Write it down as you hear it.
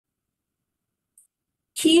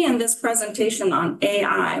Key in this presentation on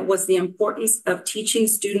AI was the importance of teaching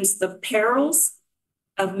students the perils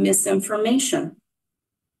of misinformation.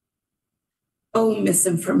 Oh,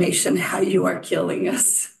 misinformation, how you are killing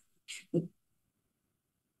us.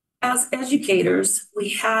 As educators, we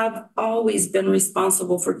have always been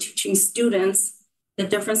responsible for teaching students the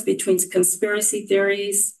difference between conspiracy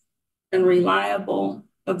theories and reliable,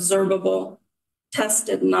 observable,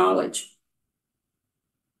 tested knowledge.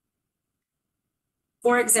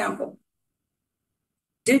 For example,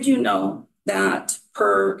 did you know that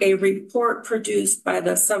per a report produced by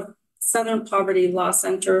the Southern Poverty Law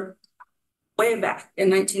Center way back in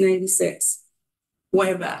 1996,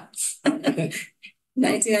 way back,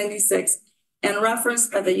 1996, and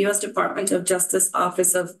referenced by the U.S. Department of Justice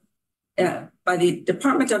Office of, by the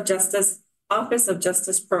Department of Justice Office of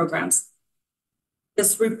Justice Programs.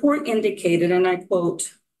 This report indicated, and I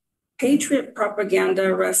quote, "Patriot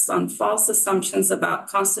propaganda rests on false assumptions about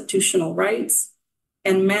constitutional rights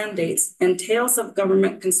and mandates and tales of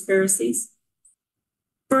government conspiracies."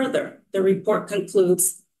 Further, the report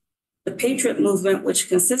concludes, "The Patriot movement, which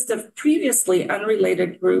consists of previously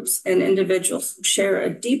unrelated groups and individuals who share a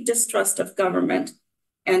deep distrust of government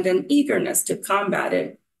and an eagerness to combat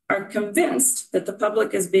it, are convinced that the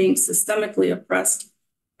public is being systemically oppressed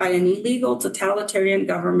by an illegal totalitarian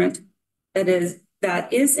government that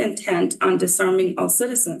is intent on disarming all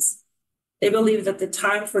citizens. They believe that the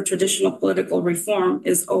time for traditional political reform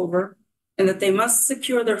is over and that they must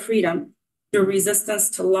secure their freedom through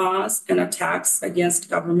resistance to laws and attacks against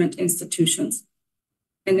government institutions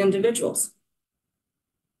and individuals."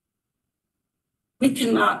 We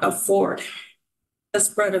cannot afford the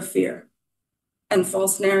spread of fear and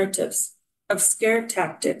false narratives of scare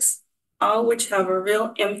tactics, all which have a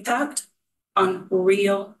real impact on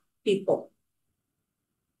real people.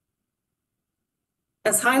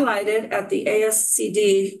 As highlighted at the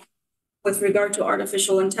ASCD with regard to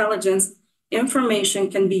artificial intelligence, information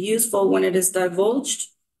can be useful when it is divulged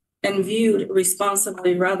and viewed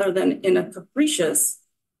responsibly rather than in a capricious,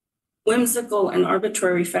 whimsical, and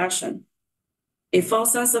arbitrary fashion. A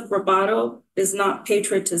false sense of bravado is not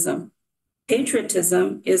patriotism.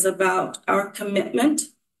 Patriotism is about our commitment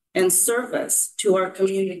and service to our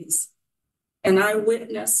communities. And I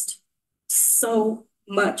witnessed so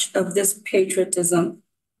much of this patriotism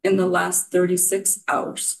in the last 36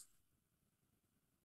 hours.